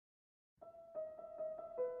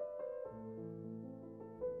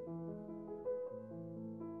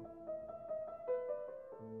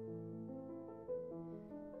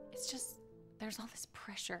it's just, there's all this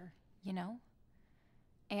pressure, you know?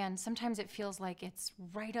 And sometimes it feels like it's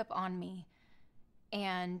right up on me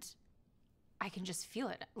and I can just feel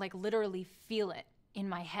it, like literally feel it in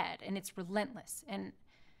my head, and it's relentless. And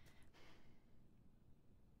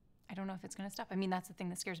I don't know if it's gonna stop. I mean, that's the thing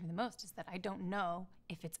that scares me the most, is that I don't know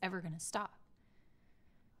if it's ever gonna stop.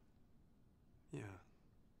 Yeah.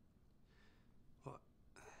 Well,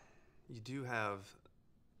 you do have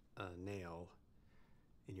a nail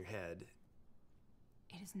in your head.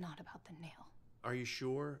 It is not about the nail. Are you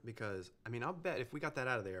sure? Because, I mean, I'll bet if we got that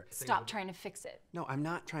out of there... Stop trying to fix it. No, I'm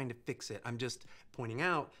not trying to fix it. I'm just pointing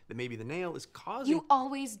out that maybe the nail is causing... You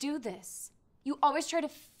always do this. You always try to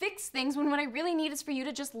fix things when what I really need is for you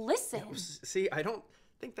to just listen. No, see, I don't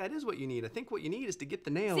think that is what you need. I think what you need is to get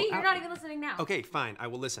the nail See, you're out. not even listening now. Okay, fine. I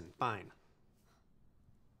will listen. Fine.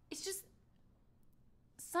 It's just...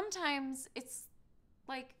 Sometimes it's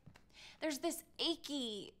like there's this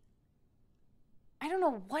achy... I don't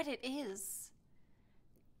know what it is.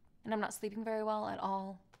 And I'm not sleeping very well at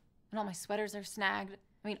all. And all my sweaters are snagged.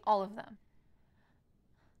 I mean, all of them.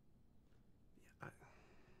 Yeah,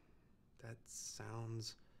 that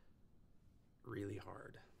sounds really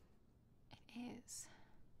hard. It is.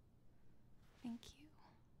 Thank you.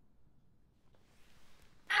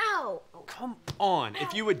 Ow! Come on,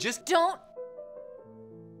 if you would just... Don't